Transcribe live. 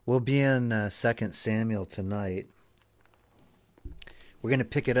We'll be in 2 Samuel tonight. We're going to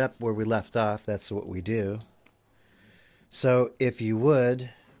pick it up where we left off. That's what we do. So, if you would,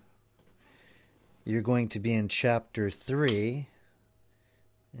 you're going to be in chapter 3,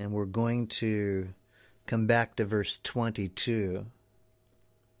 and we're going to come back to verse 22.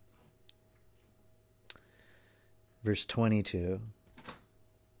 Verse 22.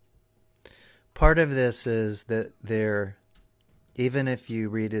 Part of this is that even if you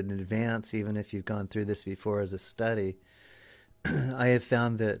read it in advance, even if you've gone through this before as a study, I have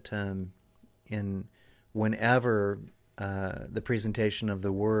found that whenever the presentation of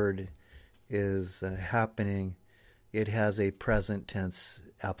the word is happening, it has a present tense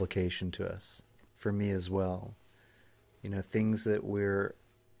application to us, for me as well. You know, things that we're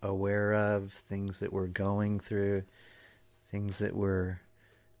aware of, things that we're going through, things that we're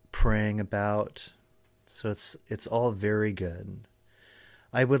praying about. So it's all very good.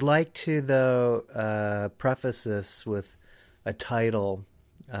 I would like to, though, preface this with a title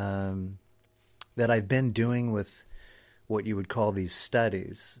that I've been doing with what you would call these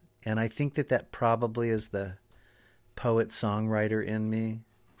studies. And I think that probably is the poet-songwriter in me.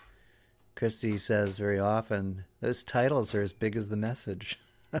 Christy says very often, those titles are as big as the message.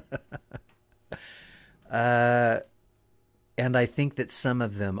 And I think that some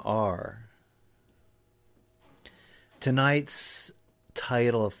of them are. Tonight's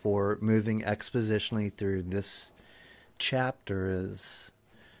title for moving expositionally through this chapter is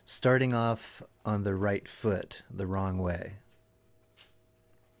starting off on the right foot, the wrong way.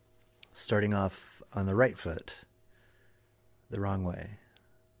 Starting off on the right foot, the wrong way.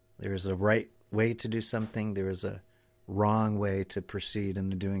 There is a right way to do something. There is a wrong way to proceed in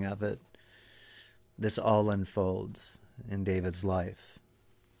the doing of it. This all unfolds in David's life.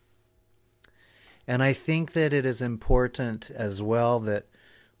 And I think that it is important as well that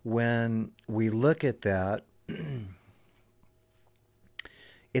when we look at that,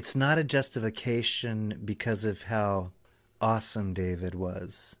 it's not a justification because of how awesome David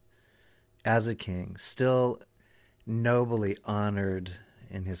was as a king, still nobly honored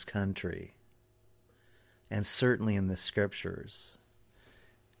in his country, and certainly in the scriptures.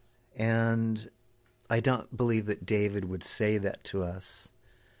 And I don't believe that David would say that to us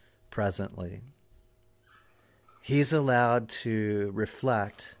presently. He's allowed to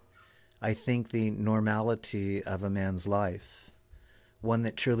reflect, I think, the normality of a man's life, one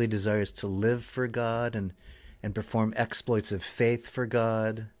that truly desires to live for God and perform exploits of faith for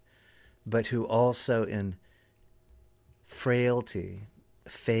God, but who also in frailty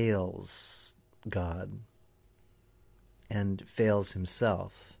fails God and fails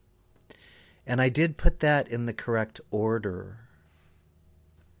himself. And I did put that in the correct order.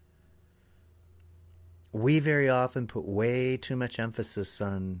 We very often put way too much emphasis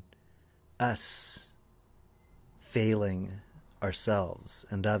on us failing ourselves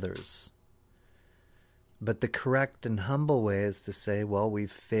and others. But the correct and humble way is to say, well,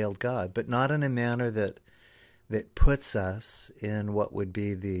 we've failed God, but not in a manner that puts us in what would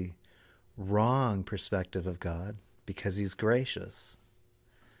be the wrong perspective of God, because he's gracious.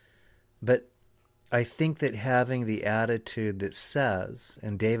 But I think that having the attitude that says,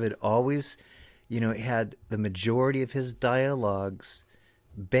 and David always, had the majority of his dialogues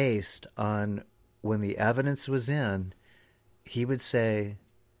based on when the evidence was in, he would say,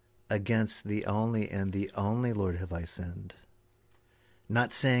 against the only and the only Lord have I sinned.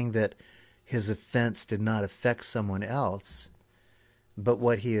 Not saying that his offense did not affect someone else, but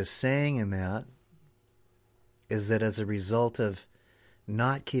what he is saying in that is that as a result of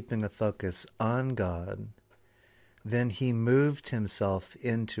not keeping a focus on God, then he moved himself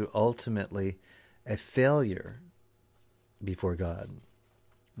into ultimately a failure before God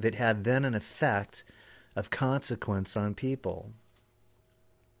that had then an effect of consequence on people.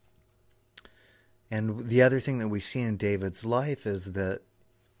 And the other thing that we see in David's life is that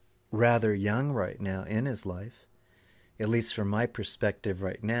rather young right now in his life, at least from my perspective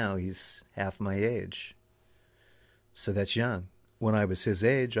right now, he's half my age. So that's young. When I was his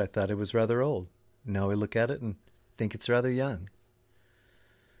age, I thought it was rather old. Now I look at it and think it's rather young.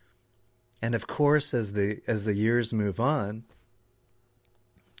 And of course, as the years move on,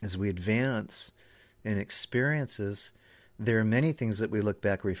 as we advance in experiences, there are many things that we look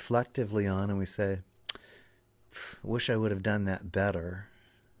back reflectively on and we say, wish I would have done that better.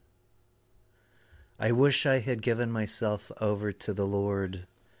 I wish I had given myself over to the Lord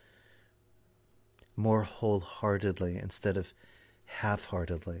more wholeheartedly instead of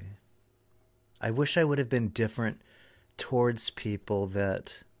half-heartedly. I wish I would have been different towards people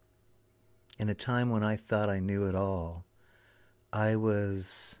that, in a time when I thought I knew it all, I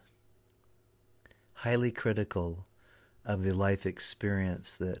was highly critical of the life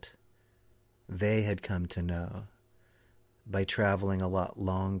experience that they had come to know by traveling a lot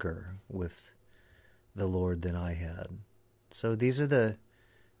longer with the Lord than I had. So these are the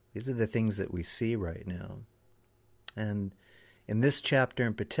things that we see right now. And in this chapter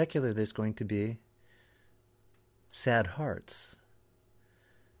in particular, there's going to be sad hearts,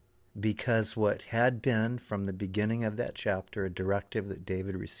 because what had been from the beginning of that chapter a directive that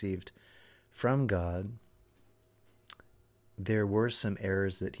David received from God, there were some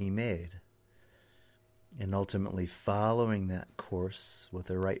errors that he made. And ultimately following that course with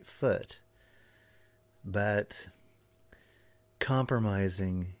a right foot, but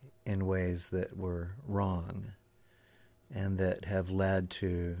compromising in ways that were wrong and that have led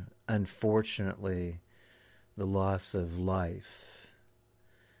to, unfortunately, the loss of life,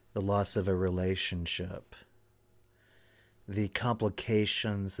 the loss of a relationship, the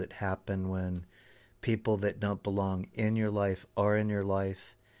complications that happen when people that don't belong in your life are in your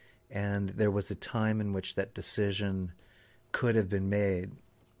life, and there was a time in which that decision could have been made.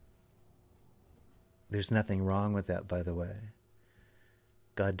 There's nothing wrong with that, by the way.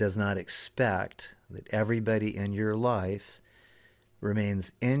 God does not expect that everybody in your life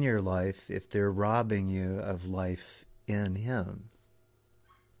remains in your life if they're robbing you of life in Him.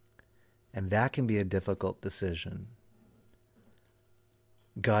 And that can be a difficult decision.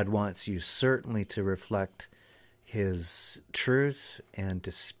 God wants you certainly to reflect His truth and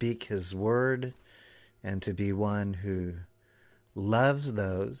to speak His word and to be one who loves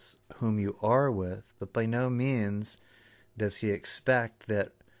those whom you are with, but by no means does He expect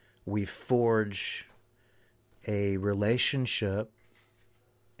that we forge a relationship,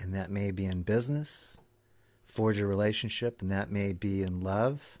 and that may be in business, forge a relationship, and that may be in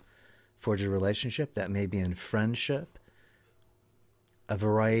love, forge a relationship, that may be in friendship, a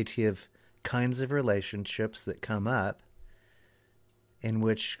variety of kinds of relationships that come up, in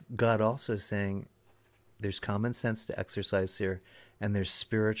which God also is saying there's common sense to exercise here, and there's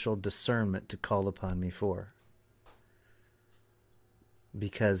spiritual discernment to call upon me for.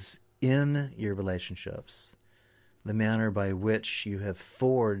 Because in your relationships, the manner by which you have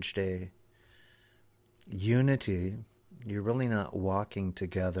forged a unity, you're really not walking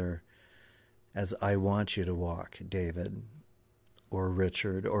together as I want you to walk, David, or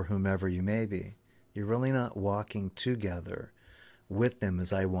Richard, or whomever you may be. You're really not walking together with them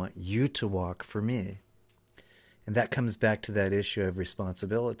as I want you to walk for me. And that comes back to that issue of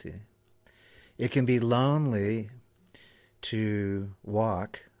responsibility. It can be lonely to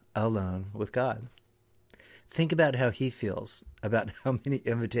walk alone with God. Think about how He feels, about how many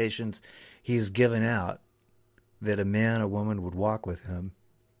invitations He's given out that a man or woman would walk with Him,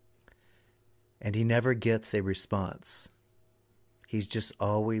 and He never gets a response. He's just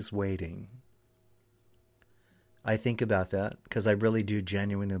always waiting. I think about that because I really do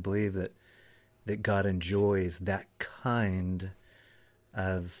genuinely believe that God enjoys that kind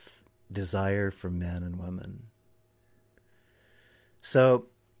of desire for men and women. So,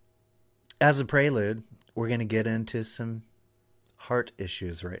 as a prelude, we're going to get into some heart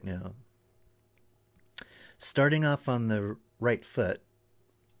issues right now. Starting off on the right foot,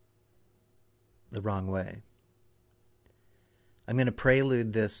 the wrong way. I'm going to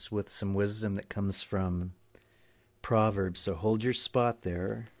prelude this with some wisdom that comes from Proverbs. So hold your spot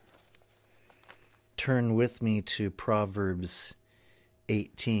there. Turn with me to Proverbs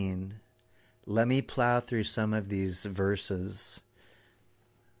 18. Let me plow through some of these verses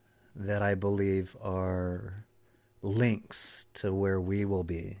that I believe are links to where we will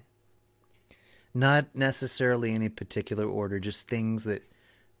be. Not necessarily any particular order, just things that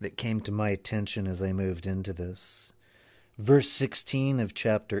came to my attention as I moved into this. Verse 16 of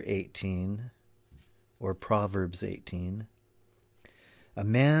chapter 18, or Proverbs 18. A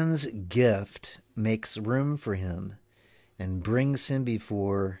man's gift makes room for him and brings him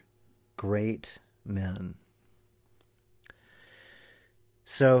before great men.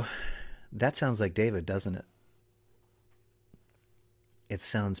 So that sounds like David, doesn't it? It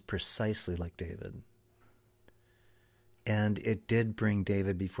sounds precisely like David. And it did bring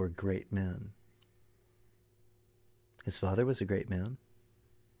David before great men. His father was a great man.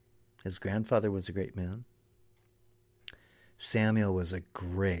 His grandfather was a great man. Samuel was a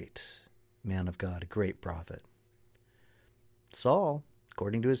great man of God, a great prophet. Saul,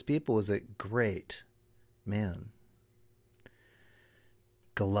 according to his people, was a great man.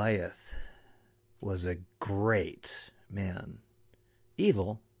 Goliath was a great man.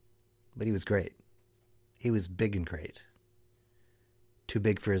 Evil, but he was great. He was big and great. Too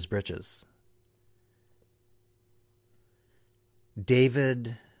big for his britches.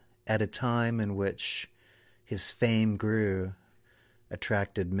 David, at a time in which his fame grew,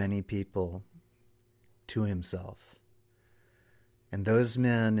 attracted many people to himself. And those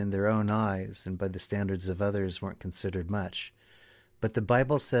men, in their own eyes and by the standards of others, weren't considered much. But the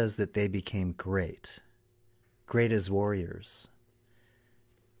Bible says that they became great as warriors,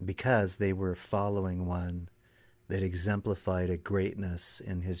 because they were following one that exemplified a greatness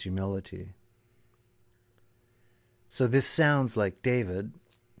in his humility. So this sounds like David,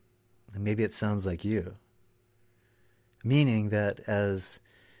 and maybe it sounds like you, meaning that as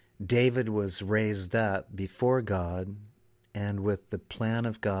David was raised up before God and with the plan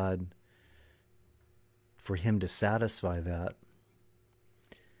of God for him to satisfy that,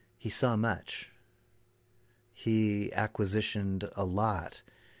 he saw much. He acquisitioned a lot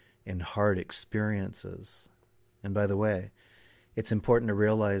in hard experiences. And by the way, it's important to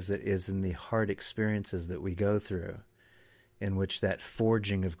realize that it is in the hard experiences that we go through in which that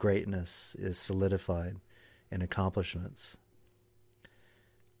forging of greatness is solidified in accomplishments.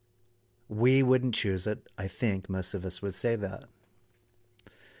 We wouldn't choose it. I think most of us would say that.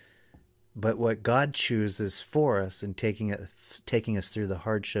 But what God chooses for us in taking us through the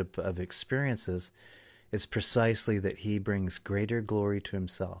hardship of experiences is precisely that he brings greater glory to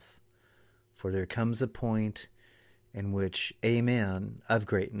himself. For there comes a point in which a man of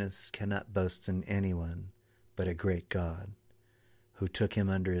greatness cannot boast in anyone but a great God, who took him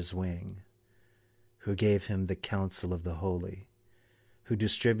under his wing, who gave him the counsel of the holy, who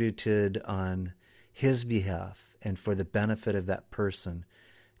distributed on his behalf and for the benefit of that person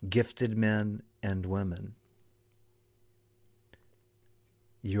gifted men and women.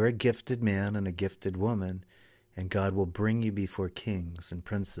 You're a gifted man and a gifted woman, and God will bring you before kings and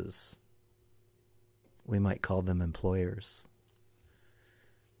princes. We might call them employers.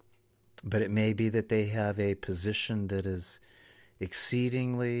 But it may be that they have a position that is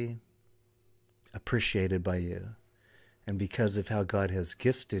exceedingly appreciated by you. And because of how God has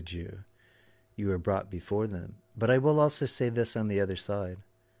gifted you, you are brought before them. But I will also say this on the other side.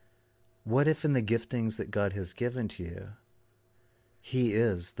 What if in the giftings that God has given to you, he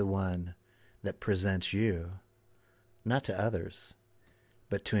is the one that presents you, not to others,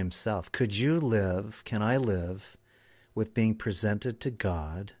 but to himself? Can I live with being presented to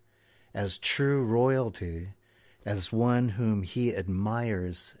God as true royalty, as one whom he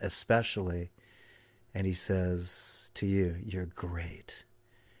admires especially, and he says to you, you're great,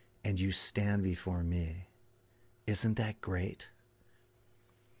 and you stand before me? Isn't that great?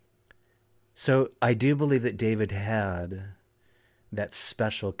 So I do believe that David had that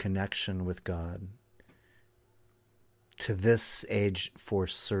special connection with God to this age for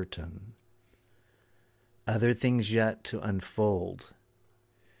certain. Other things yet to unfold.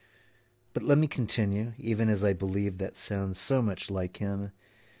 But let me continue, even as I believe that sounds so much like him,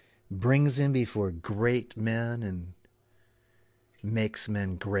 brings him before great men and makes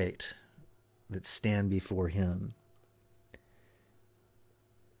men great that stand before him.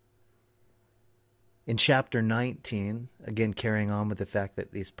 In chapter 19, again carrying on with the fact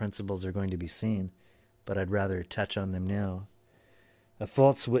that these principles are going to be seen, but I'd rather touch on them now. A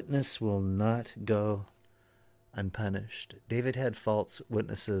false witness will not go unpunished. David had false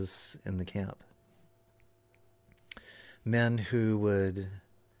witnesses in the camp. Men who would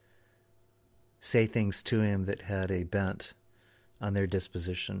say things to him that had a bent on their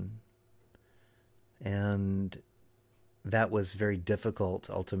disposition. And that was very difficult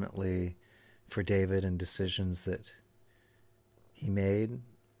ultimately for David and decisions that he made,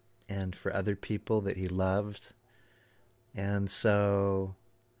 and for other people that he loved. And so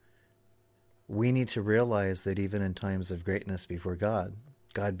we need to realize that even in times of greatness before God,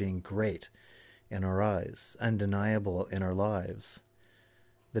 God being great in our eyes, undeniable in our lives,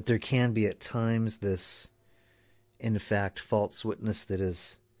 that there can be at times this, in fact, false witness that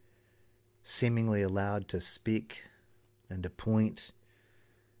is seemingly allowed to speak and to point.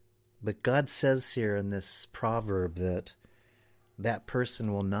 But God says here in this proverb that that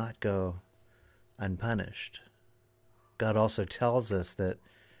person will not go unpunished. God also tells us that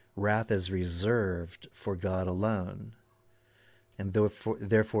wrath is reserved for God alone. And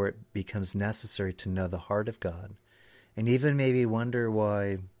therefore it becomes necessary to know the heart of God. And even maybe wonder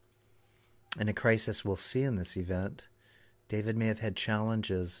why, in a crisis we'll see in this event, David may have had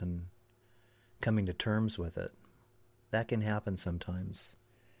challenges in coming to terms with it. That can happen sometimes.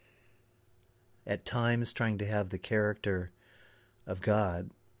 At times trying to have the character of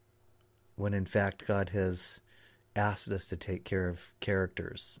God, when in fact God has asked us to take care of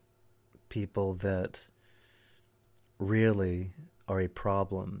characters, people that really are a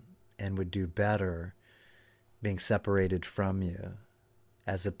problem and would do better being separated from you,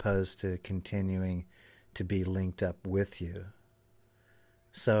 as opposed to continuing to be linked up with you.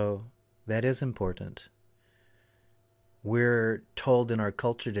 So that is important. We're told in our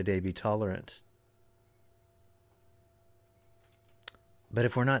culture today, be tolerant. But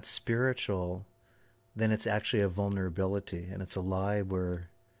if we're not spiritual, then it's actually a vulnerability, and it's a lie we're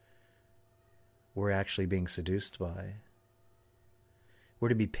actually being seduced by. We're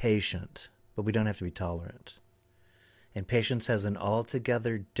to be patient, but we don't have to be tolerant. And patience has an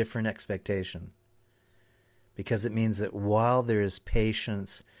altogether different expectation, because it means that while there is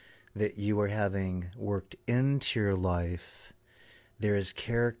patience that you are having worked into your life, there is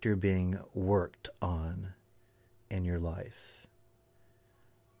character being worked on in your life.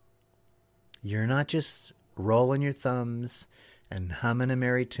 You're not just rolling your thumbs and humming a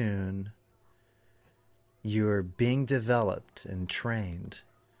merry tune. You're being developed and trained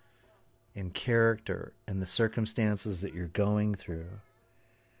in character and the circumstances that you're going through.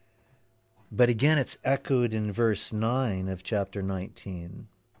 But again, it's echoed in verse 9 of chapter 19.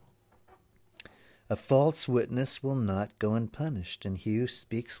 A false witness will not go unpunished, and he who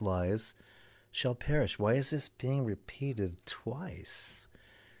speaks lies shall perish. Why is this being repeated twice?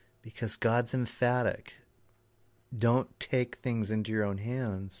 Because God's emphatic. Don't take things into your own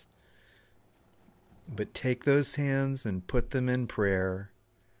hands, but take those hands and put them in prayer,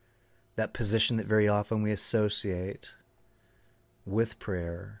 that position that very often we associate with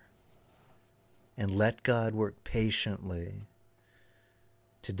prayer, and let God work patiently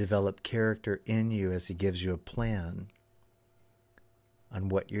to develop character in you as he gives you a plan on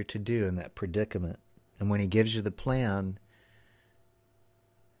what you're to do in that predicament. And when he gives you the plan,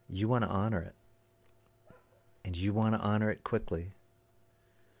 you want to honor it. And you want to honor it quickly.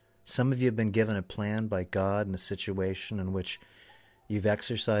 Some of you have been given a plan by God in a situation in which you've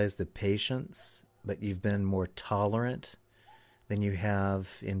exercised the patience, but you've been more tolerant than you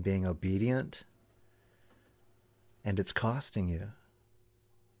have in being obedient. And it's costing you.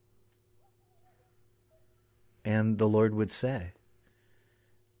 And the Lord would say,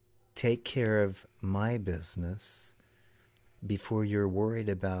 take care of my business before you're worried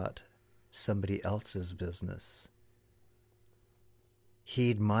about somebody else's business.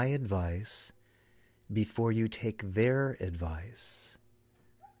 Heed my advice before you take their advice.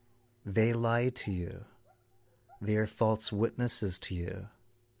 They lie to you. They are false witnesses to you.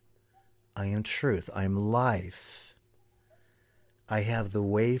 I am truth. I am life. I have the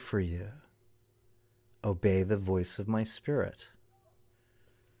way for you. Obey the voice of my Spirit.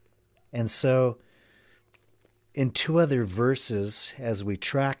 And so, in two other verses, as we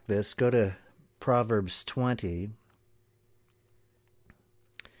track this, go to Proverbs 20.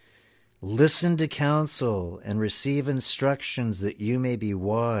 Listen to counsel and receive instructions that you may be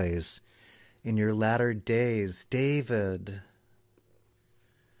wise in your latter days. David.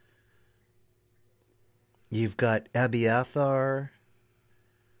 You've got Abiathar.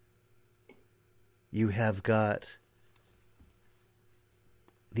 You have got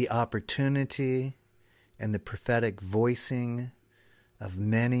the opportunity and the prophetic voicing of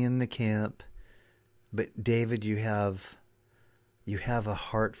many in the camp. But David, you have a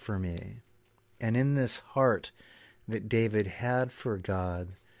heart for me. And in this heart that David had for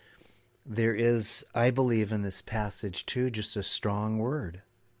God, there is, I believe in this passage too, just a strong word.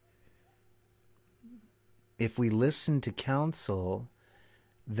 If we listen to counsel,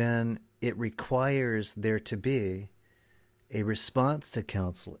 then it requires there to be a response to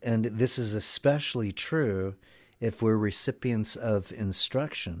counsel. And this is especially true if we're recipients of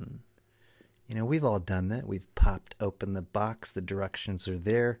instruction. You know, we've all done that. We've popped open the box, the directions are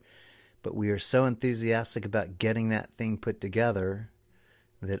there, but we are so enthusiastic about getting that thing put together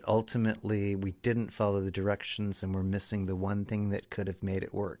that ultimately we didn't follow the directions and we're missing the one thing that could have made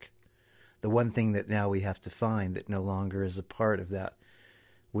it work. The one thing that now we have to find that no longer is a part of that,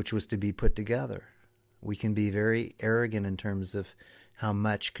 which was to be put together. We can be very arrogant in terms of how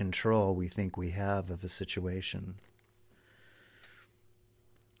much control we think we have of a situation.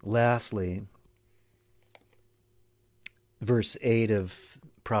 Lastly, verse 8 of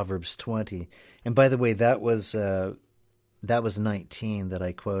Proverbs 20. And by the way, that was 19 that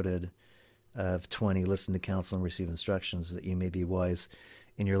I quoted of 20. Listen to counsel and receive instructions that you may be wise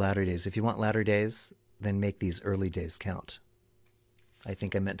in your latter days. If you want latter days, then make these early days count. I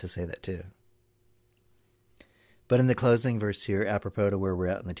think I meant to say that too. But in the closing verse here, apropos to where we're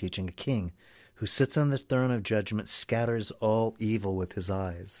at in the teaching, a king who sits on the throne of judgment scatters all evil with his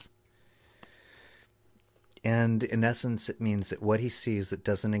eyes. And in essence, it means that what he sees that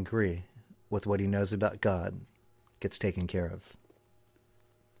doesn't agree with what he knows about God gets taken care of.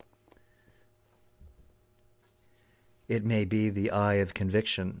 It may be the eye of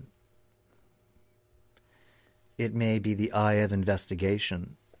conviction. It may be the eye of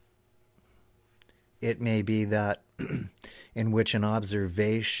investigation. It may be that in which an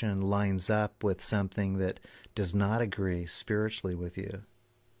observation lines up with something that does not agree spiritually with you.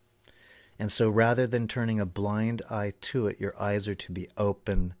 And so rather than turning a blind eye to it, your eyes are to be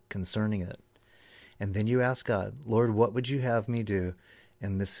open concerning it. And then you ask God, Lord, what would you have me do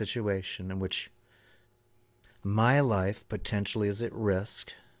in this situation in which my life potentially is at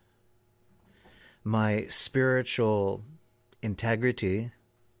risk, my spiritual integrity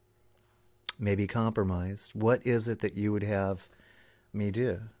may be compromised? What is it that you would have me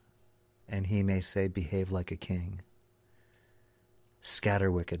do? And he may say, behave like a king.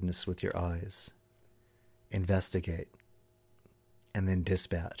 Scatter wickedness with your eyes. Investigate. And then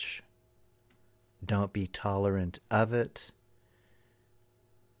dispatch. Don't be tolerant of it.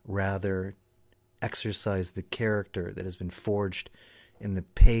 Rather, exercise the character that has been forged in the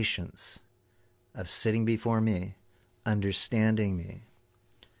patience of sitting before me, understanding me.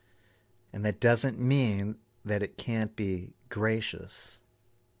 And that doesn't mean that it can't be gracious,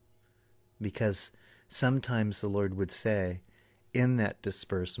 because sometimes the Lord would say, in that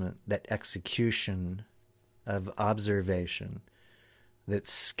disbursement, that execution of observation that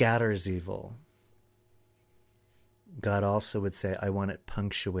scatters evil, God also would say, I want it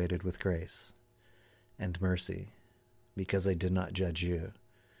punctuated with grace and mercy, because I did not judge you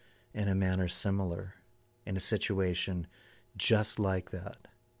in a manner similar, in a situation just like that.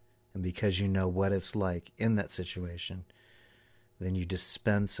 And because you know what it's like in that situation, then you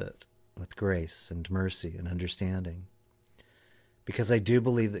dispense it with grace and mercy and understanding. Because I do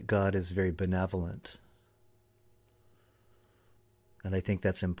believe that God is very benevolent. And I think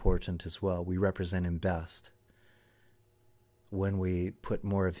that's important as well. We represent him best when we put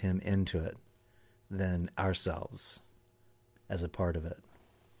more of him into it than ourselves as a part of it.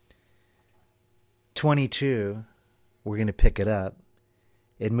 22, we're going to pick it up.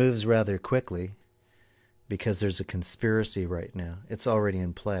 It moves rather quickly because there's a conspiracy right now. It's already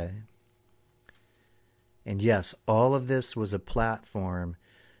in play. And yes, all of this was a platform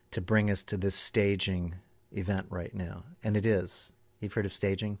to bring us to this staging event right now. And it is. You've heard of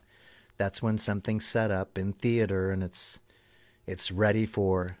staging? That's when something's set up in theater and it's ready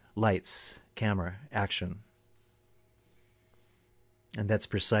for lights, camera, action. And that's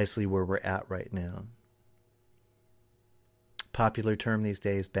precisely where we're at right now. Popular term these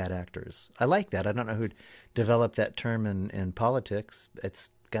days, bad actors. I like that. I don't know who developed that term in politics. It's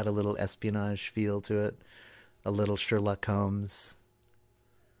got a little espionage feel to it, a little Sherlock Holmes.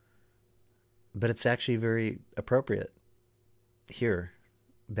 But it's actually very appropriate here,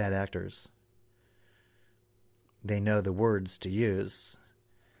 bad actors. They know the words to use,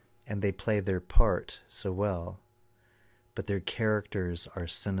 and they play their part so well, but their characters are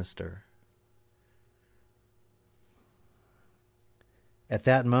sinister. At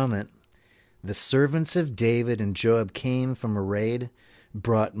that moment, the servants of David and Joab came from a raid,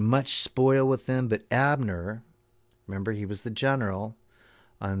 brought much spoil with them, but Abner, remember he was the general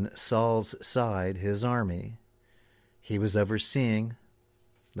on Saul's side, his army, he was overseeing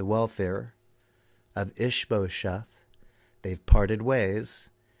the welfare of Ishbosheth. They've parted ways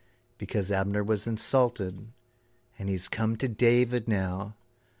because Abner was insulted, and he's come to David now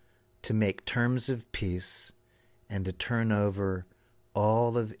to make terms of peace and to turn over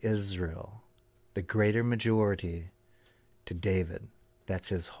all of Israel, the greater majority, to David. That's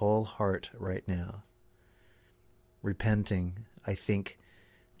his whole heart right now. Repenting, I think,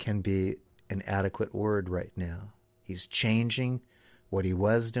 can be an adequate word right now. He's changing what he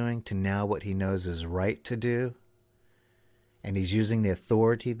was doing to now what he knows is right to do. And he's using the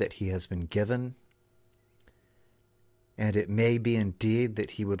authority that he has been given. And it may be indeed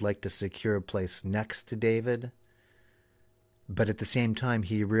that he would like to secure a place next to David. But at the same time,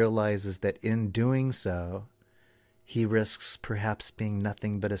 he realizes that in doing so, he risks perhaps being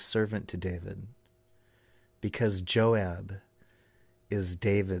nothing but a servant to David. Because Joab is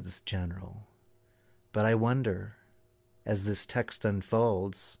David's general. But I wonder, as this text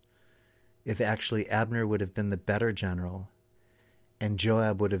unfolds, if actually Abner would have been the better general, and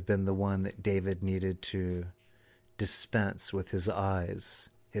Joab would have been the one that David needed to dispense with his eyes,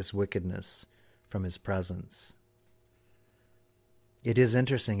 his wickedness, from his presence. It is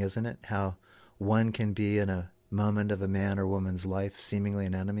interesting, isn't it, how one can be in a moment of a man or woman's life seemingly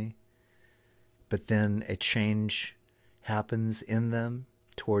an enemy, but then a change happens in them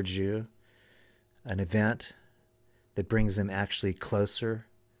towards you, an event that brings them actually closer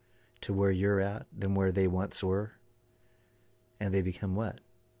to where you're at than where they once were, and they become what?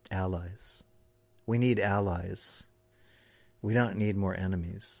 Allies. We need allies We don't need more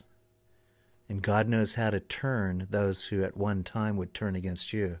enemies. And God knows how to turn those who at one time would turn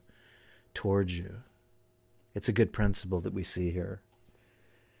against you towards you. It's a good principle that we see here.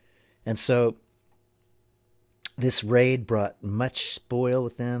 And so this raid brought much spoil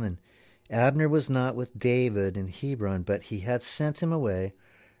with them, and Abner was not with David in Hebron, but he had sent him away,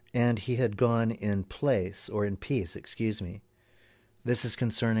 and he had gone in peace. This is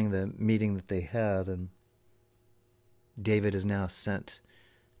concerning the meeting that they had, and David has now sent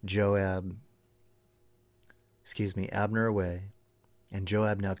Abner away, and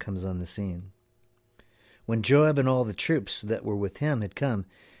Joab now comes on the scene. When Joab and all the troops that were with him had come,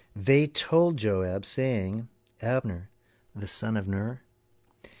 they told Joab, saying, Abner, the son of Ner,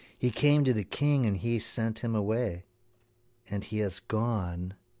 he came to the king, and he sent him away, and he has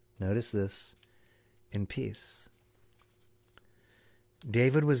gone, notice this, in peace.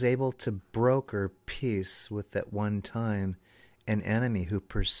 David was able to broker peace with that one time an enemy who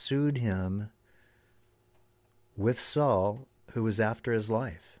pursued him with Saul, who was after his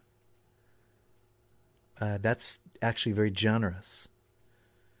life. That's actually very generous.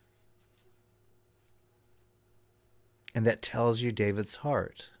 And that tells you David's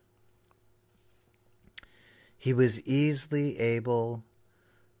heart. He was easily able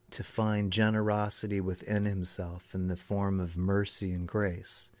to find generosity within himself in the form of mercy and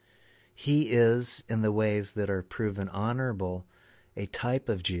grace. He is, in the ways that are proven honorable, a type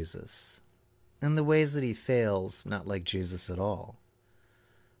of Jesus. In the ways that he fails, not like Jesus at all.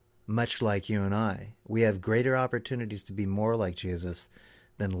 Much like you and I, we have greater opportunities to be more like Jesus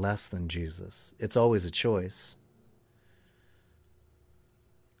than less than Jesus. It's always a choice.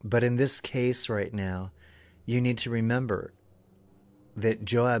 But in this case right now, you need to remember that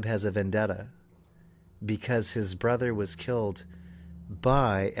Joab has a vendetta because his brother was killed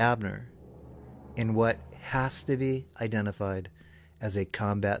by Abner in what has to be identified as a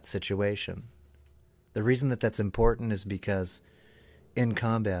combat situation. The reason that that's important is because in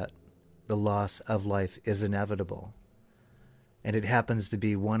combat, the loss of life is inevitable. And it happens to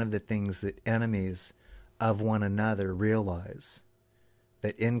be one of the things that enemies of one another realize,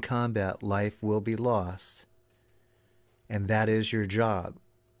 that in combat, life will be lost. And that is your job,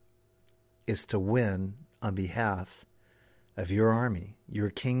 is to win on behalf of your army, your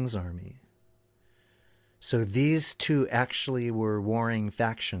king's army. So these two actually were warring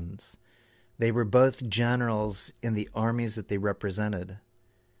factions. They were both generals in the armies that they represented.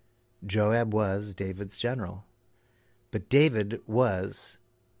 Joab was David's general, but David was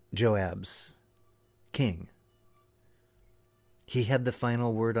Joab's king. He had the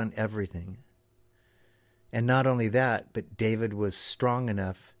final word on everything. And not only that, but David was strong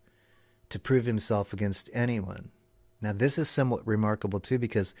enough to prove himself against anyone. Now, this is somewhat remarkable, too,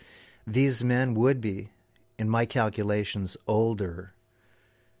 because these men would be, in my calculations, older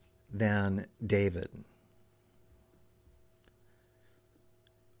than David.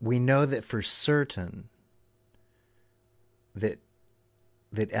 We know that for certain that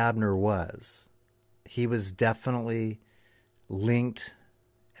Abner was. He was definitely linked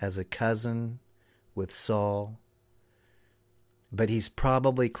as a cousin with Saul, but he's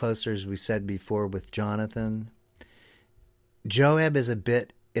probably closer, as we said before, with Jonathan. Joab is a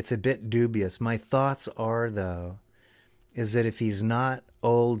bit dubious. My thoughts are, though, is that if he's not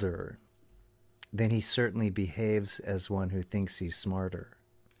older, then he certainly behaves as one who thinks he's smarter.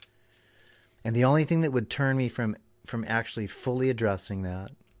 And the only thing that would turn me from actually fully addressing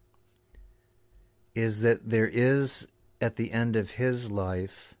that is that there is, at the end of his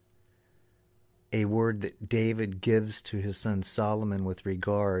life, a word that David gives to his son Solomon with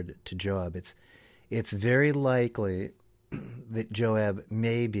regard to Joab. It's very likely that Joab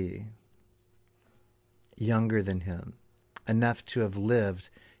may be younger than him, enough to have lived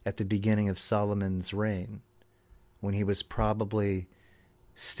at the beginning of Solomon's reign, when he was probably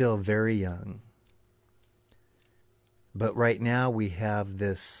still very young. But right now we have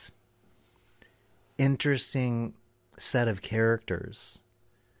this interesting set of characters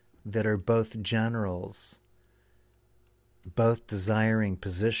that are both generals, both desiring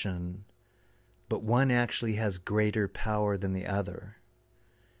position, but one actually has greater power than the other.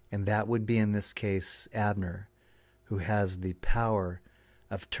 And that would be, in this case, Abner, who has the power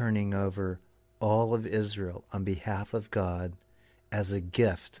of turning over all of Israel on behalf of God as a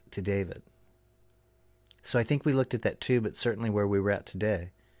gift to David. So I think we looked at that too, but certainly where we were at today.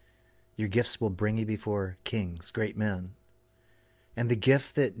 Your gifts will bring you before kings, great men. And the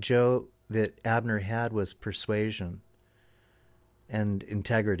gift that Abner had was persuasion and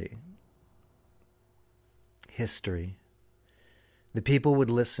integrity. History. The people would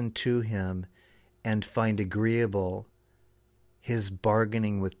listen to him and find agreeable his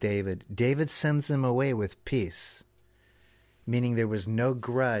bargaining with David. David sends him away with peace, meaning there was no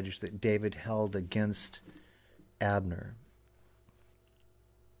grudge that David held against Abner.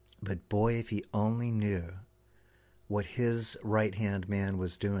 But boy, if he only knew what his right-hand man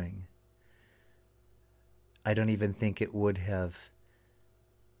was doing, I don't even think it would have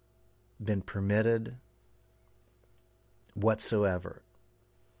been permitted whatsoever.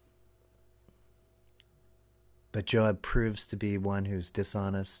 But Joab proves to be one who's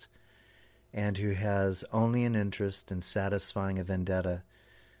dishonest and who has only an interest in satisfying a vendetta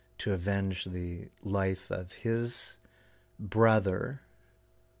to avenge the life of his brother.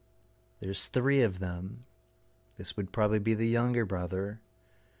 There's 3 of them. This would probably be the younger brother,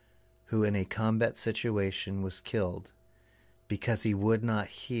 who in a combat situation was killed because he would not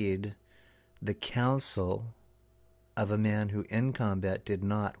heed the counsel of a man who in combat did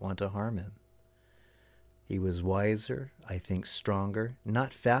not want to harm him. He was wiser, I think stronger,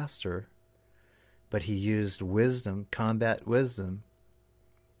 not faster, but he used wisdom, combat wisdom,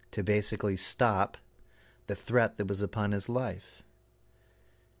 to basically stop the threat that was upon his life.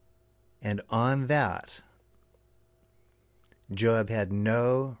 And on that, Joab had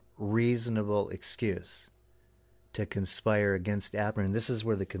no reasonable excuse to conspire against Abner. And this is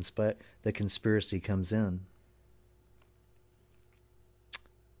where the conspiracy comes in.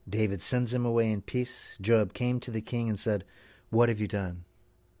 David sends him away in peace. Joab came to the king and said, "What have you done?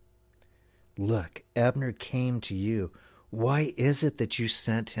 Look, Abner came to you. Why is it that you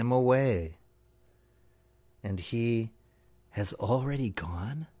sent him away? And he has already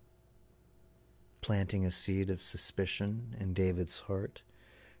gone?" Planting a seed of suspicion in David's heart.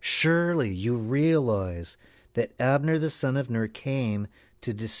 "Surely you realize that Abner the son of Ner came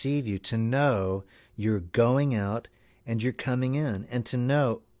to deceive you, to know you're going out and you're coming in, and to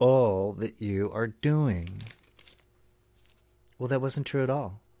know all that you are doing." Well, that wasn't true at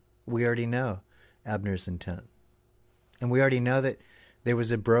all. We already know Abner's intent. And we already know that there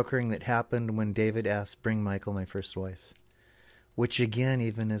was a brokering that happened when David asked, "Bring Michal, my first wife." Which again,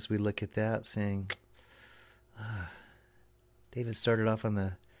 even as we look at that, saying, David started off on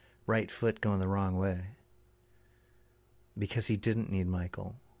the right foot going the wrong way. Because he didn't need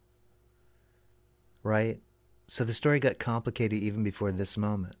Michal. Right? So the story got complicated even before this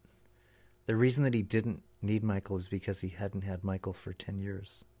moment. The reason that he didn't need Michal is because he hadn't had Michal for 10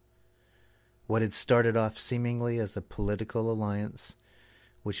 years. What had started off seemingly as a political alliance,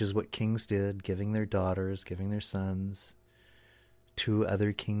 which is what kings did, giving their daughters, giving their sons to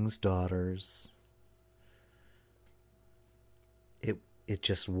other kings' daughters. It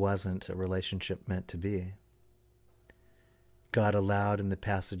just wasn't a relationship meant to be. God allowed in the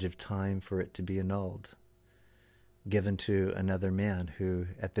passage of time for it to be annulled, given to another man who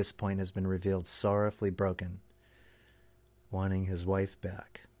at this point has been revealed sorrowfully broken, wanting his wife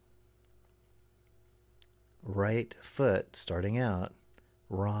back. Right foot starting out,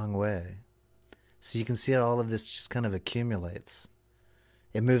 wrong way. So you can see how all of this just kind of accumulates.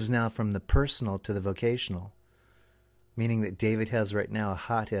 It moves now from the personal to the vocational, meaning that David has right now a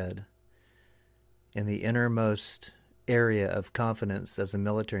hothead in the innermost area of confidence as a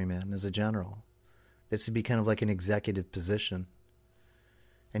military man, as a general. This would be kind of like an executive position.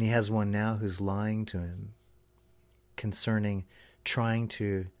 And he has one now who's lying to him concerning trying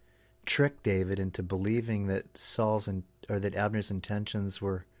to trick David into believing that that Abner's intentions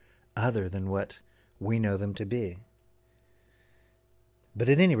were other than what we know them to be. But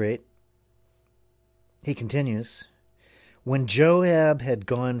at any rate, he continues, "When Joab had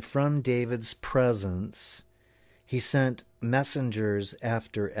gone from David's presence, he sent messengers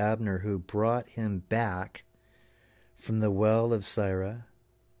after Abner, who brought him back from the well of Sirah.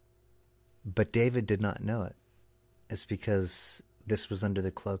 But David did not know it. It's because this was under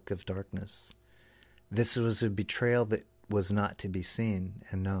the cloak of darkness. This was a betrayal that was not to be seen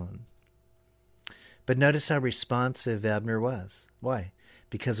and known. But notice how responsive Abner was. Why?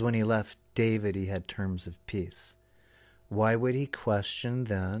 Because when he left David, he had terms of peace. Why would he question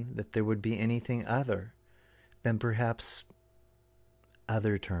then that there would be anything other than perhaps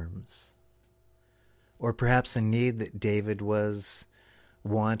other terms? Or perhaps a need that David was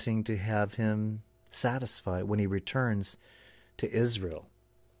wanting to have him satisfy when he returns to Israel.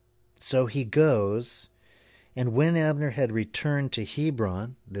 So he goes, and when Abner had returned to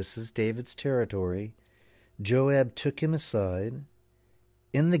Hebron, this is David's territory, Joab took him aside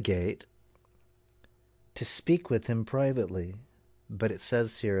in the gate to speak with him privately. But it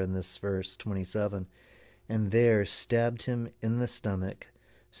says here in this verse 27, and there stabbed him in the stomach,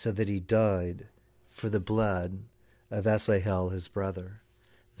 so that he died for the blood of Asahel his brother.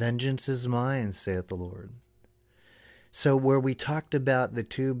 Vengeance is mine, saith the Lord. So where we talked about the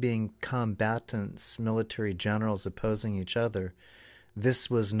two being combatants, military generals opposing each other, this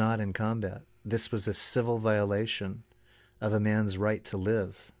was not in combat. This was a civil violation of a man's right to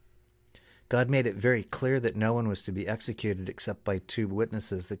live. God made it very clear that no one was to be executed except by two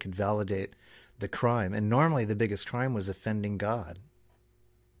witnesses that could validate the crime. And normally the biggest crime was offending God.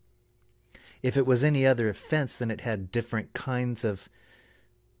 If it was any other offense, then it had different kinds of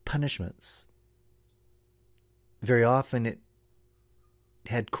punishments. Very often it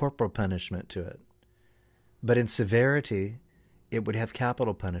had corporal punishment to it. But in severity, it would have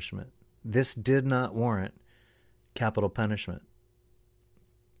capital punishment. This did not warrant capital punishment.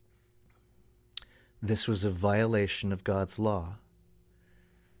 This was a violation of God's law.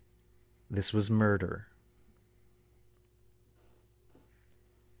 This was murder.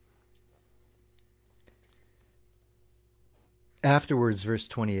 Afterwards, verse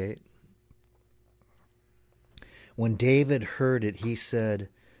 28, when David heard it, he said,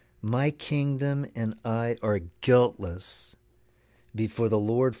 "My kingdom and I are guiltless before the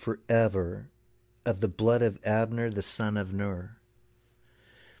Lord forever of the blood of Abner the son of Ner."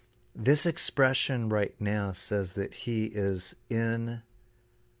 This expression right now says that he is in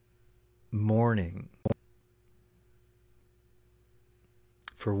mourning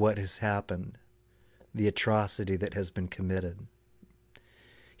for what has happened, the atrocity that has been committed.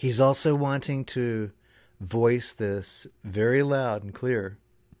 He's also wanting to voice this very loud and clear,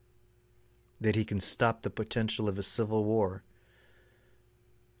 that he can stop the potential of a civil war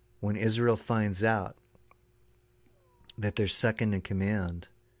when Israel finds out that their second in command,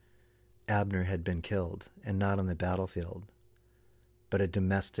 Abner, had been killed, and not on the battlefield, but a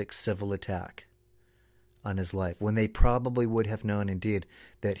domestic civil attack on his life, when they probably would have known indeed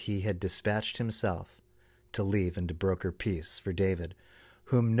that he had dispatched himself to leave and to broker peace for David,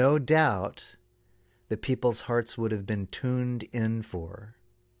 whom no doubt the people's hearts would have been tuned in for.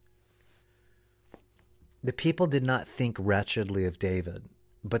 The people did not think wretchedly of David,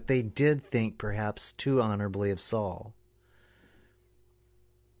 but they did think perhaps too honorably of Saul.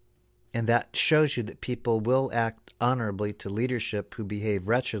 And that shows you that people will act honorably to leadership who behave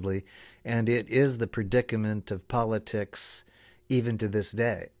wretchedly, and it is the predicament of politics even to this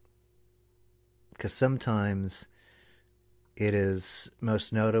day. Because sometimes it is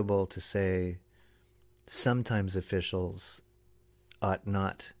most notable to say sometimes officials ought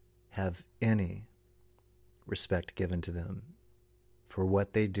not have any respect given to them for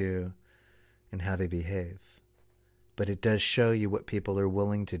what they do and how they behave. But it does show you what people are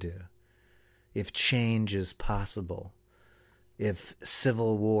willing to do. If change is possible, if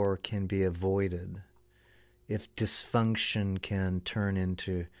civil war can be avoided, if dysfunction can turn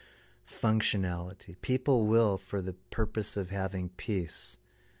into functionality, people will, for the purpose of having peace,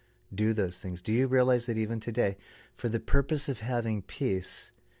 do those things. Do you realize that even today, for the purpose of having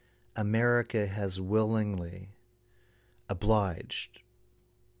peace, America has willingly obliged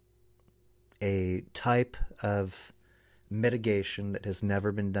a type of mitigation that has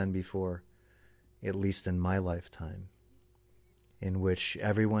never been done before, at least in my lifetime, in which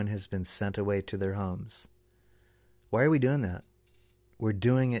everyone has been sent away to their homes. Why are we doing that? We're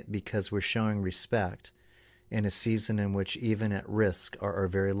doing it because we're showing respect in a season in which even at risk are our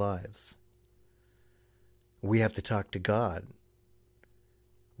very lives. We have to talk to God.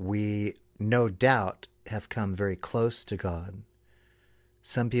 We, no doubt, have come very close to God.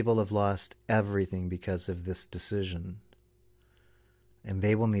 Some people have lost everything because of this decision, and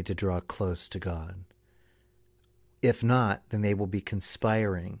they will need to draw close to God. If not, then they will be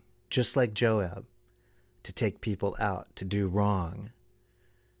conspiring, just like Joab, to take people out, to do wrong,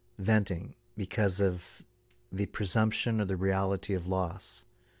 venting because of the presumption or the reality of loss.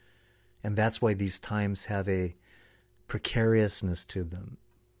 And that's why these times have a precariousness to them,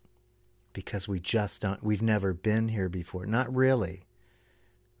 because we've never been here before. Not really.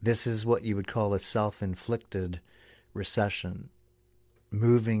 This is what you would call a self-inflicted recession,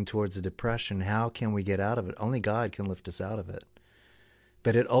 moving towards a depression. How can we get out of it? Only God can lift us out of it.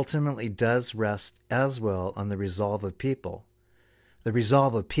 But it ultimately does rest as well on the resolve of people. The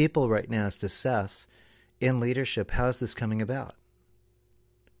resolve of people right now is to assess in leadership, how is this coming about?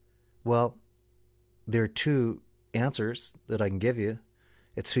 Well, there are two answers that I can give you.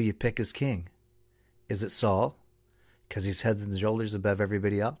 It's who you pick as king. Is it Saul? Because he's heads and shoulders above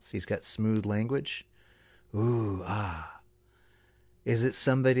everybody else. He's got smooth language. Ooh, ah. Is it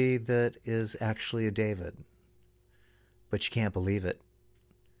somebody that is actually a David? But you can't believe it.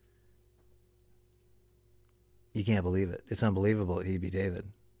 You can't believe it. It's unbelievable that he'd be David.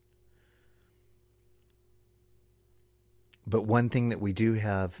 But one thing that we do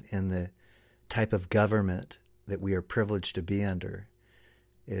have in the type of government that we are privileged to be under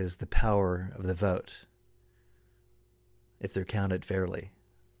is the power of the vote, if they're counted fairly.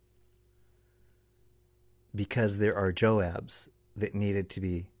 Because there are Joabs that needed to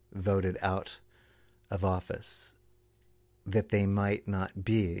be voted out of office, that they might not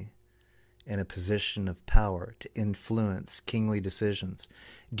be in a position of power to influence kingly decisions.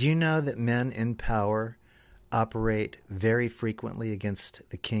 Do you know that men in power operate very frequently against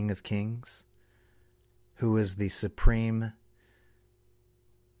the King of Kings, who is the supreme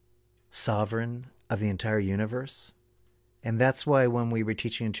sovereign of the entire universe? And that's why when we were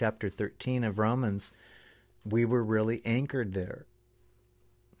teaching in chapter 13 of Romans, we were really anchored there.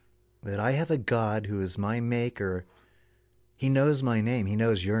 That I have a God who is my maker. He knows my name. He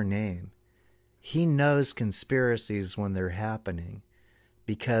knows your name. He knows conspiracies when they're happening,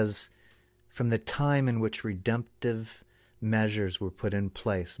 because from the time in which redemptive measures were put in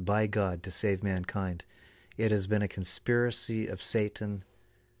place by God to save mankind, it has been a conspiracy of Satan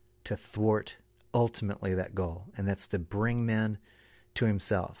to thwart ultimately that goal, and that's to bring men to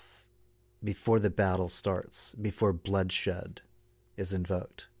himself before the battle starts, before bloodshed is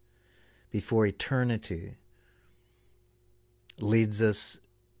invoked, before eternity leads us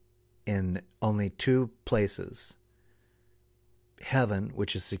in only two places: heaven,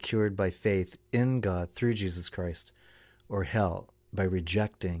 which is secured by faith in God through Jesus Christ, or hell, by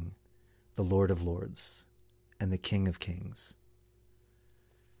rejecting the Lord of Lords and the King of Kings.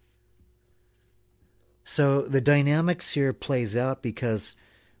 So the dynamics here plays out because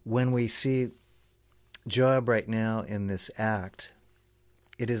when we see Joab right now in this act,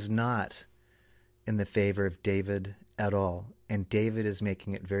 it is not in the favor of David at all. And David is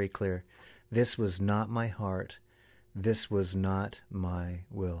making it very clear. This was not my heart. This was not my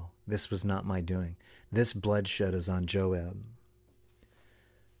will. This was not my doing. This bloodshed is on Joab.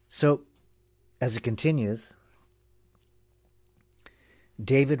 So, as it continues,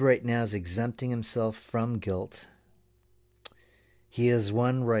 David right now is exempting himself from guilt. He is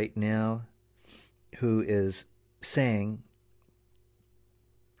one right now who is saying,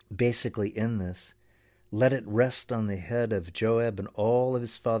 basically in this, let it rest on the head of Joab and all of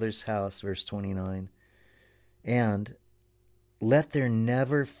his father's house, verse 29. And let there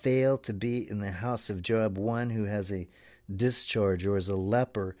never fail to be in the house of Joab one who has a discharge, or is a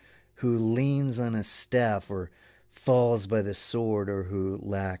leper, who leans on a staff, or falls by the sword, or who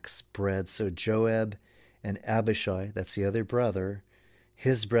lacks bread. So Joab and Abishai, that's the other brother,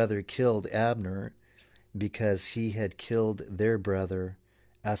 his brother killed Abner because he had killed their brother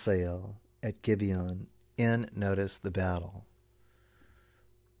Asael at Gibeon in, notice, the battle.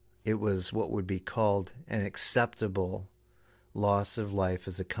 It was what would be called an acceptable loss of life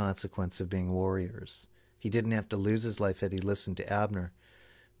as a consequence of being warriors. He didn't have to lose his life had he listened to Abner,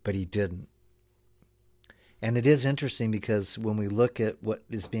 but he didn't. And it is interesting because when we look at what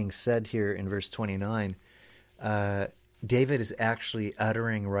is being said here in verse 29, David is actually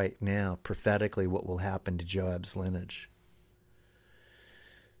uttering right now prophetically what will happen to Joab's lineage.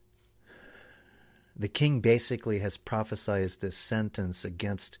 The king basically has prophesied this sentence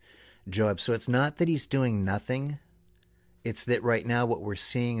against Joab. So it's not that he's doing nothing. It's that right now what we're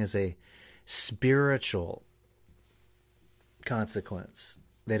seeing is a spiritual consequence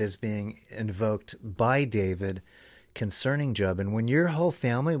that is being invoked by David concerning Joab. And when your whole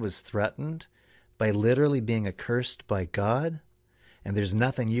family was threatened by literally being accursed by God, and there's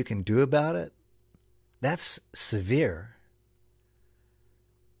nothing you can do about it, that's severe.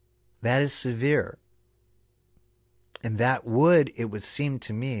 That is severe. And that would, it would seem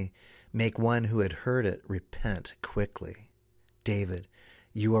to me, make one who had heard it repent quickly. David,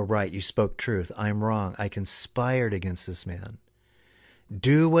 you are right. You spoke truth. I'm wrong. I conspired against this man.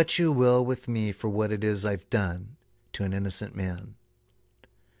 Do what you will with me for what it is I've done to an innocent man.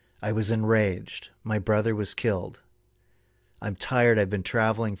 I was enraged. My brother was killed. I'm tired. I've been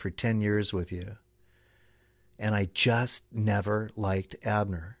traveling for 10 years with you. And I just never liked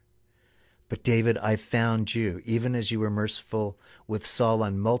Abner. But David, I found you, even as you were merciful with Saul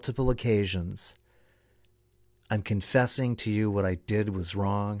on multiple occasions. I'm confessing to you what I did was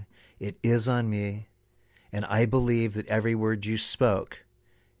wrong. It is on me. And I believe that every word you spoke,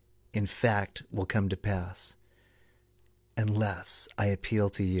 in fact, will come to pass. Unless I appeal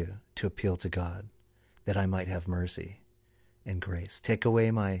to you to appeal to God, that I might have mercy and grace. Take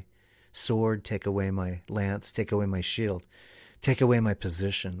away my sword, take away my lance, take away my shield. Take away my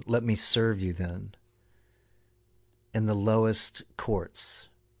position. Let me serve you then in the lowest courts.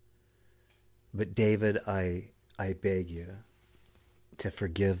 But David, I beg you to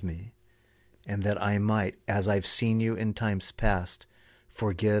forgive me, and that I might, as I've seen you in times past,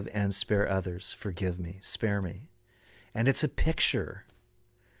 Forgive and spare others. Forgive me, spare me. And it's a picture,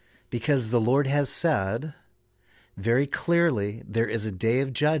 because the Lord has said very clearly there is a day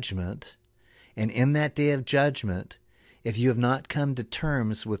of judgment, and in that day of judgment, if you have not come to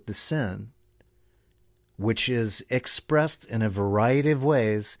terms with the sin, which is expressed in a variety of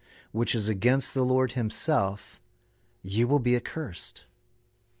ways, which is against the Lord himself, you will be accursed.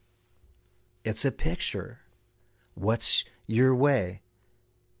 It's a picture. What's your way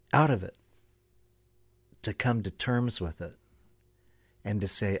out of it? To come to terms with it and to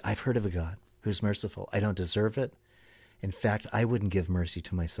say, I've heard of a God who's merciful. I don't deserve it. In fact, I wouldn't give mercy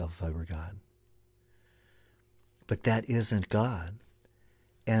to myself if I were God. But that isn't God.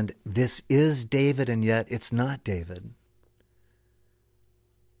 And this is David, and yet it's not David.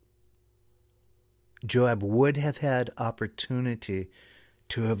 Joab would have had opportunity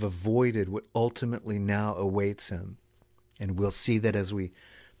to have avoided what ultimately now awaits him. And we'll see that as we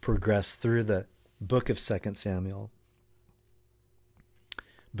progress through the book of 2 Samuel.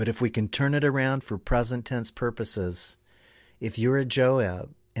 But if we can turn it around for present tense purposes, if you're a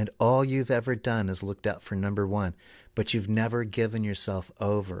Joab and all you've ever done is looked out for number one, but you've never given yourself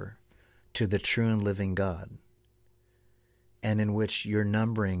over to the true and living God, and in which your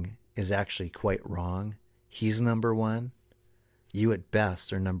numbering is actually quite wrong, he's number one, you at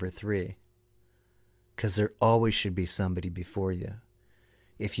best are number three, because there always should be somebody before you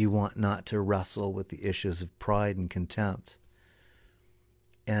if you want not to wrestle with the issues of pride and contempt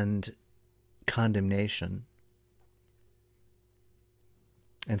and condemnation.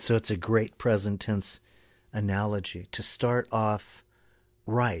 And so it's a great present tense analogy to start off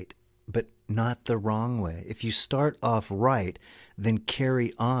right, but not the wrong way. If you start off right, then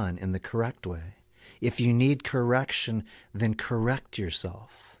carry on in the correct way. If you need correction, then correct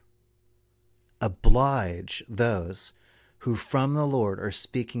yourself. Oblige those who from the Lord are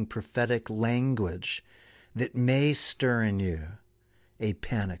speaking prophetic language that may stir in you a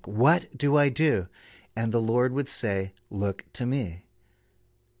panic. What do I do? And the Lord would say, look to me.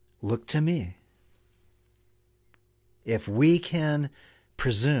 Look to me. If we can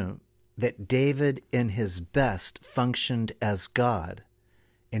presume that David in his best functioned as God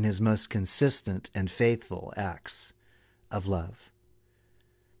in his most consistent and faithful acts of love,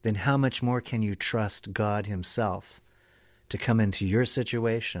 then how much more can you trust God himself to come into your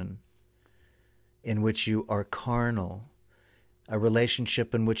situation in which you are carnal, a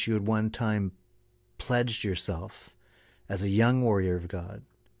relationship in which you had one time pledged yourself as a young warrior of God,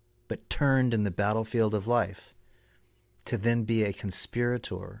 but turned in the battlefield of life to then be a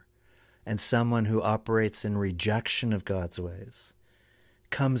conspirator and someone who operates in rejection of God's ways,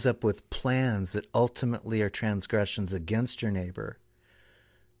 comes up with plans that ultimately are transgressions against your neighbor,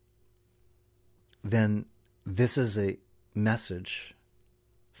 then this is a message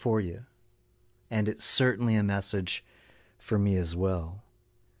for you. And it's certainly a message for me as well.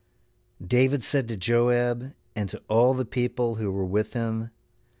 David said to Joab and to all the people who were with him,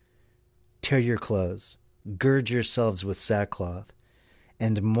 tear your clothes, gird yourselves with sackcloth,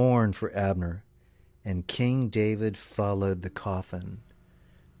 and mourn for Abner. And King David followed the coffin.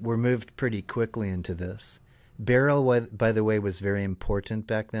 We're moved pretty quickly into this. Burial, by the way, was very important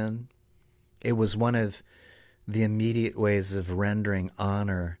back then. It was one of the immediate ways of rendering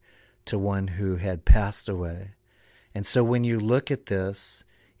honor to one who had passed away. And so when you look at this,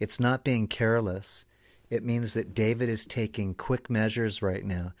 it's not being careless. It means that David is taking quick measures right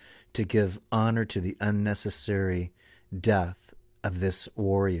now to give honor to the unnecessary death of this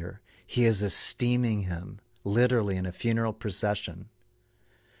warrior. He is esteeming him, literally in a funeral procession.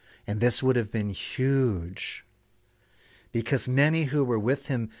 And this would have been huge, because many who were with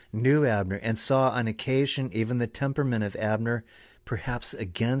him knew Abner and saw on occasion even the temperament of Abner perhaps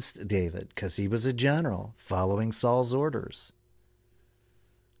against David, because he was a general following Saul's orders.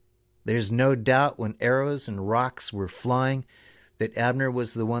 There's no doubt when arrows and rocks were flying that Abner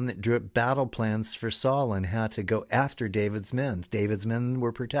was the one that drew up battle plans for Saul and how to go after David's men. David's men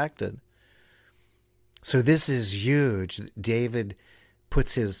were protected. So this is huge. David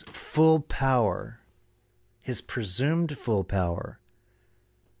puts his full power, his presumed full power,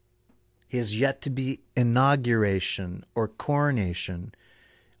 his yet to be inauguration or coronation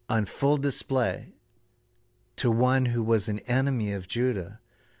on full display to one who was an enemy of Judah,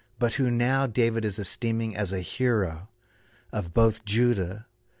 but who now David is esteeming as a hero of both Judah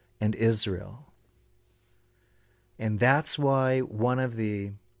and Israel. And that's why one of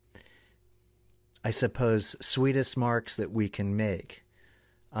the, I suppose, sweetest marks that we can make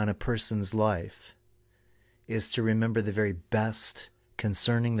on a person's life is to remember the very best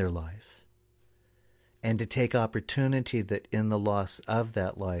concerning their life and to take opportunity that in the loss of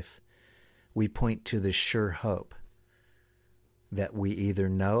that life, we point to the sure hope that we either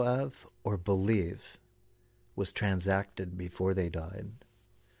know of or believe was transacted before they died.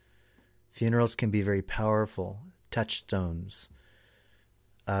 Funerals can be very powerful touchstones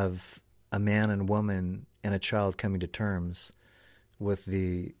of a man and woman and a child coming to terms with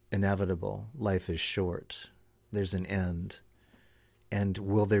the inevitable. Life is short. There's an end. And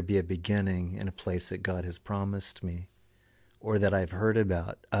will there be a beginning in a place that God has promised me, or that I've heard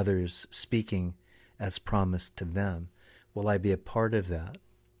about others speaking as promised to them? Will I be a part of that?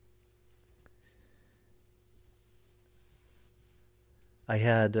 I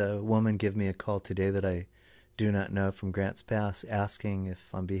had a woman give me a call today that I do not know from Grants Pass, asking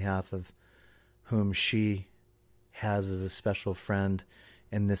if on behalf of whom she has as a special friend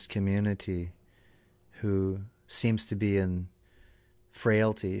in this community who seems to be in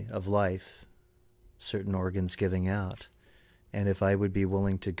frailty of life, certain organs giving out, and if I would be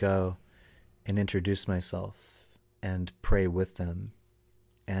willing to go and introduce myself and pray with them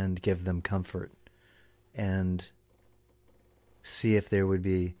and give them comfort and see if there would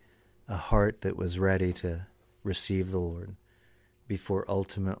be a heart that was ready to receive the Lord before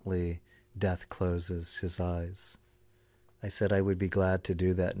ultimately death closes his eyes. I said I would be glad to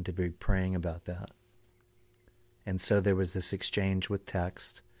do that and to be praying about that. And so there was this exchange with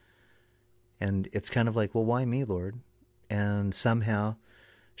text, and it's kind of like, well, why me, Lord? And somehow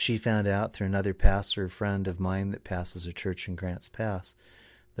she found out through another pastor friend of mine that passes a church in Grants Pass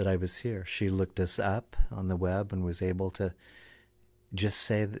that I was here. She looked us up on the web and was able to just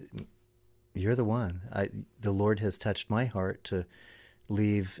say that you're the one. The Lord has touched my heart to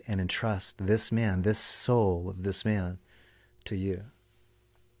leave and entrust this man, this soul of this man, to you.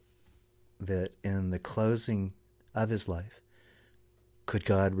 That in the closing of his life, could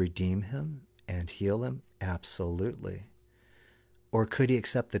God redeem him and heal him? Absolutely. Or could he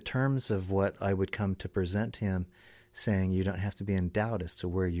accept the terms of what I would come to present to him, saying you don't have to be in doubt as to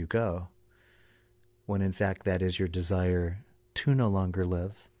where you go, when in fact that is your desire to no longer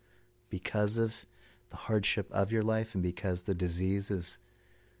live because of the hardship of your life and because the disease is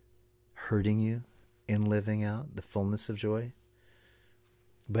hurting you in living out the fullness of joy?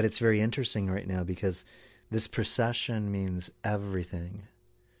 But it's very interesting right now because this procession means everything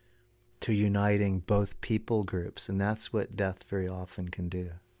to uniting both people groups, and that's what death very often can do.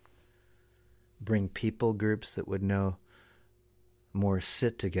 Bring people groups that would no more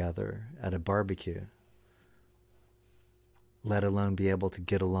sit together at a barbecue, let alone be able to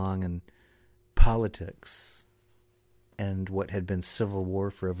get along in politics and what had been civil war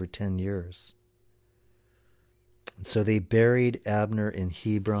for over 10 years. And so they buried Abner in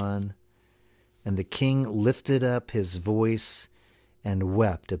Hebron, and the king lifted up his voice and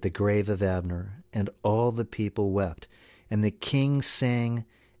wept at the grave of Abner, and all the people wept. And the king sang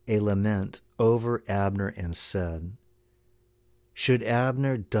a lament over Abner and said, "Should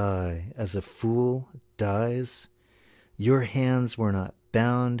Abner die as a fool dies? Your hands were not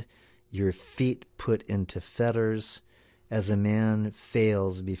bound, your feet put into fetters, as a man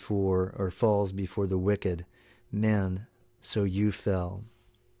falls before the wicked men, so you fell."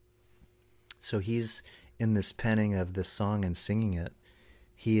 So he's in this penning of this song and singing it.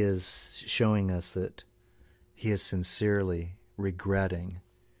 He is showing us that he is sincerely regretting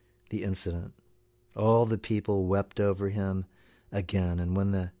the incident. All the people wept over him again, and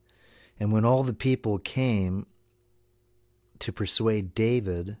when all the people came to persuade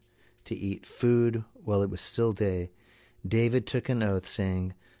David to eat food while it was still day, David took an oath,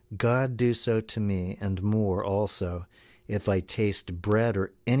 saying, "God do so to me, and more also, if I taste bread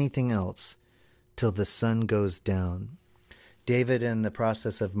or anything else till the sun goes down." David, in the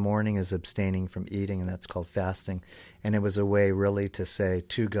process of mourning, is abstaining from eating, and that's called fasting. And it was a way really to say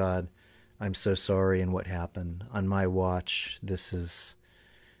to God, I'm so sorry in what happened. On my watch, this is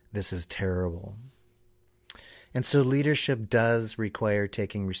terrible. And so leadership does require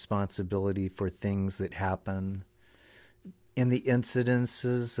taking responsibility for things that happen. In the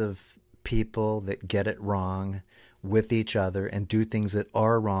incidences of people that get it wrong with each other and do things that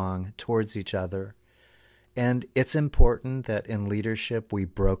are wrong towards each other. And it's important that in leadership we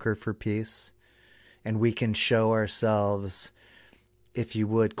broker for peace, and we can show ourselves, if you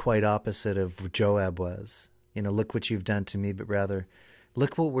would, quite opposite of Joab was. Look what you've done to me, but rather,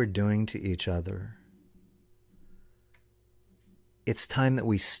 look what we're doing to each other. It's time that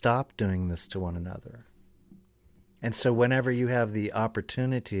we stop doing this to one another. And so whenever you have the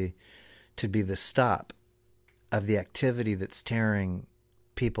opportunity to be the stop of the activity that's tearing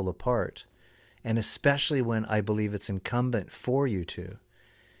people apart, and especially when I believe it's incumbent for you to,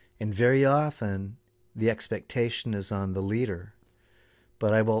 and very often the expectation is on the leader,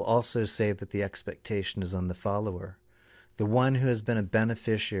 but I will also say that the expectation is on the follower, the one who has been a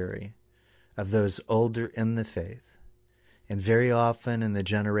beneficiary of those older in the faith. And very often in the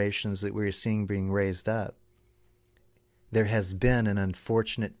generations that we're seeing being raised up, there has been an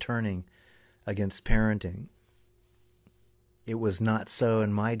unfortunate turning against parenting. It was not so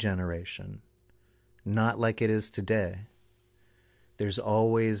in my generation, not like it is today. There's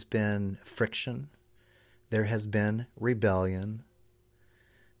always been friction. There has been rebellion.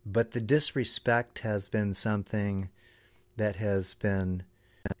 But the disrespect has been something that has been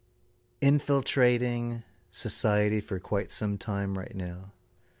infiltrating society for quite some time right now.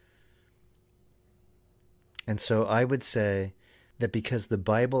 And so I would say that because the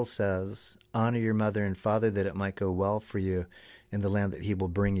Bible says, honor your mother and father that it might go well for you in the land that he will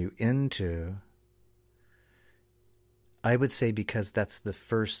bring you into, I would say because that's the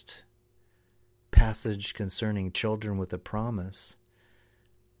first passage concerning children with a promise,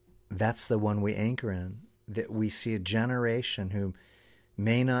 that's the one we anchor in, that we see a generation who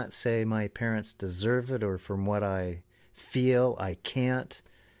may not say my parents deserve it or from what I feel I can't.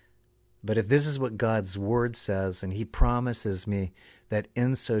 But if this is what God's word says, and he promises me that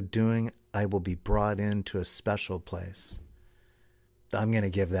in so doing I will be brought into a special place, I'm going to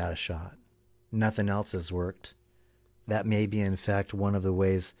give that a shot. Nothing else has worked. That may be, in fact, one of the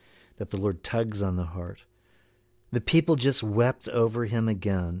ways that the Lord tugs on the heart. The people just wept over him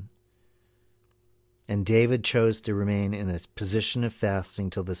again. And David chose to remain in a position of fasting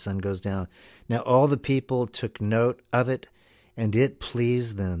till the sun goes down. Now all the people took note of it, and it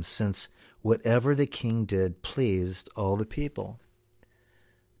pleased them, since whatever the king did pleased all the people.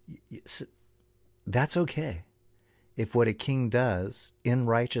 That's okay. If what a king does in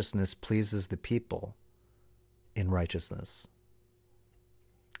righteousness pleases the people in righteousness.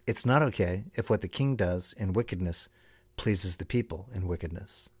 It's not okay if what the king does in wickedness pleases the people in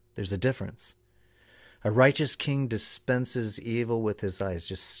wickedness. There's a difference. A righteous king dispenses evil with his eyes,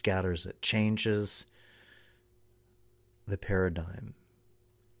 just scatters it, changes the paradigm,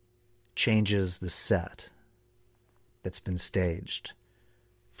 changes the set that's been staged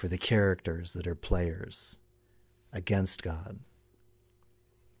for the characters that are players against God.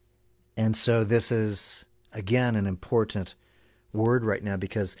 And so this is, again, an important word right now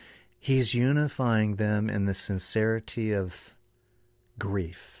because he's unifying them in the sincerity of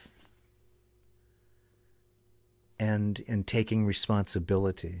grief and in taking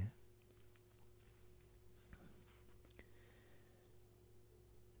responsibility.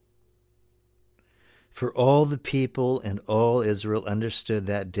 For all the people and all Israel understood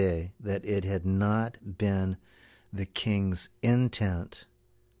that day that it had not been the king's intent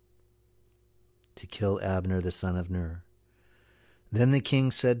to kill Abner the son of Ner. Then the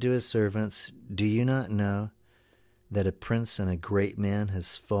king said to his servants, do you not know that a prince and a great man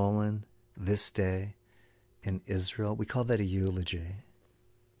has fallen this day in Israel? We call that a eulogy.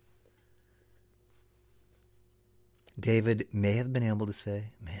 David may have been able to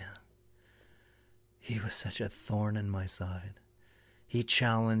say, man, he was such a thorn in my side. He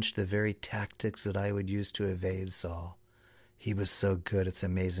challenged the very tactics that I would use to evade Saul. He was so good, it's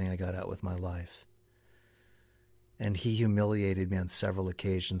amazing I got out with my life. And he humiliated me on several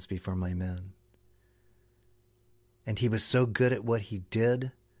occasions before my men. And he was so good at what he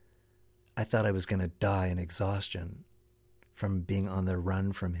did, I thought I was going to die in exhaustion from being on the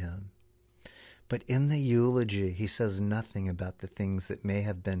run from him. But in the eulogy, he says nothing about the things that may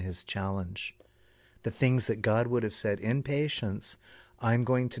have been his challenge. The things that God would have said, in patience, I'm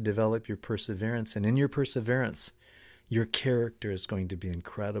going to develop your perseverance. And in your perseverance, your character is going to be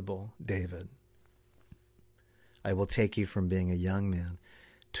incredible, David. I will take you from being a young man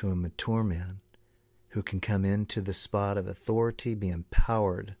to a mature man who can come into the spot of authority, be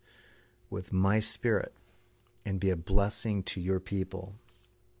empowered with my spirit, and be a blessing to your people.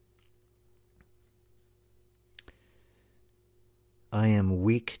 I am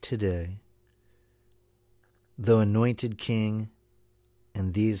weak today, though anointed king,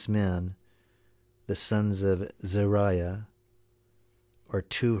 and these men, the sons of Zeruiah, are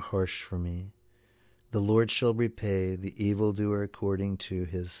too harsh for me. The Lord shall repay the evildoer according to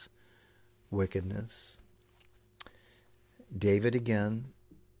his wickedness. David again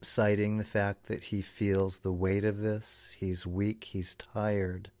citing the fact that he feels the weight of this. He's weak, he's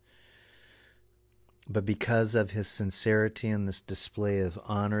tired. But because of his sincerity and this display of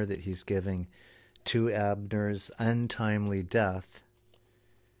honor that he's giving to Abner's untimely death,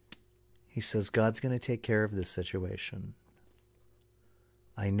 he says, God's going to take care of this situation.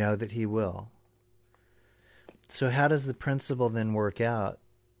 I know that he will. So how does the principle then work out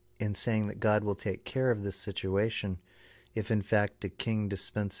in saying that God will take care of this situation if in fact a king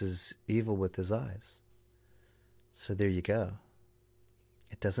dispenses evil with his eyes. So there you go.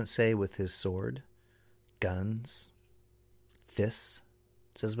 It doesn't say with his sword, guns, fists.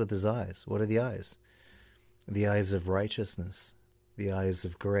 It says with his eyes. What are the eyes? The eyes of righteousness, the eyes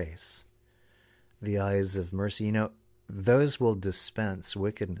of grace, the eyes of mercy. You know, those will dispense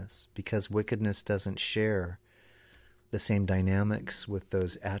wickedness, because wickedness doesn't share the same dynamics with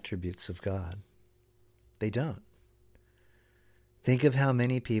those attributes of God. They don't. Think of how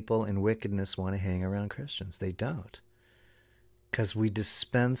many people in wickedness want to hang around Christians. They don't. Because we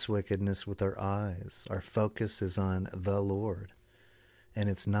dispense wickedness with our eyes. Our focus is on the Lord. And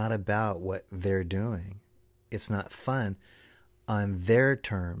it's not about what they're doing. It's not fun on their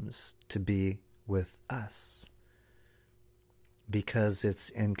terms to be with us, because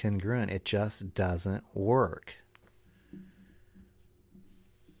it's incongruent. It just doesn't work.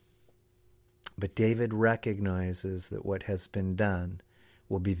 But David recognizes that what has been done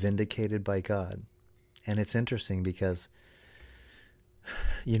will be vindicated by God. And it's interesting because,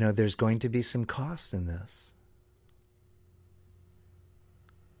 you know, there's going to be some cost in this.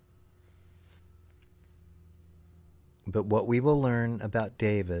 But what we will learn about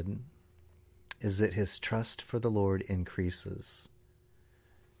David is that his trust for the Lord increases.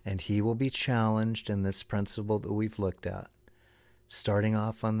 And he will be challenged in this principle that we've looked at, starting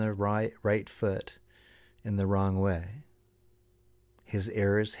off on the right foot in the wrong way. His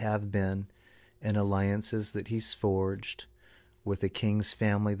errors have been in alliances that he's forged with the king's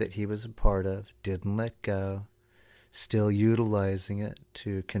family that he was a part of, didn't let go, still utilizing it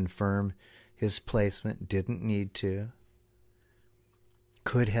to confirm his placement, didn't need to.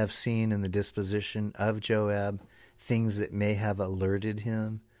 Could have seen in the disposition of Joab things that may have alerted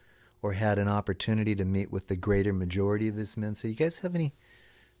him, or had an opportunity to meet with the greater majority of his men. So you guys have any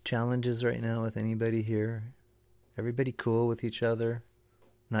challenges right now with anybody here? Everybody cool with each other?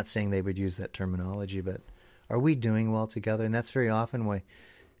 I'm not saying they would use that terminology, but are we doing well together? And that's very often why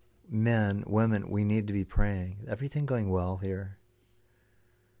men, women, we need to be praying. Everything going well here?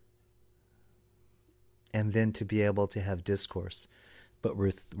 And then to be able to have discourse, but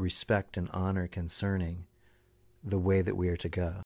with respect and honor concerning the way that we are to go.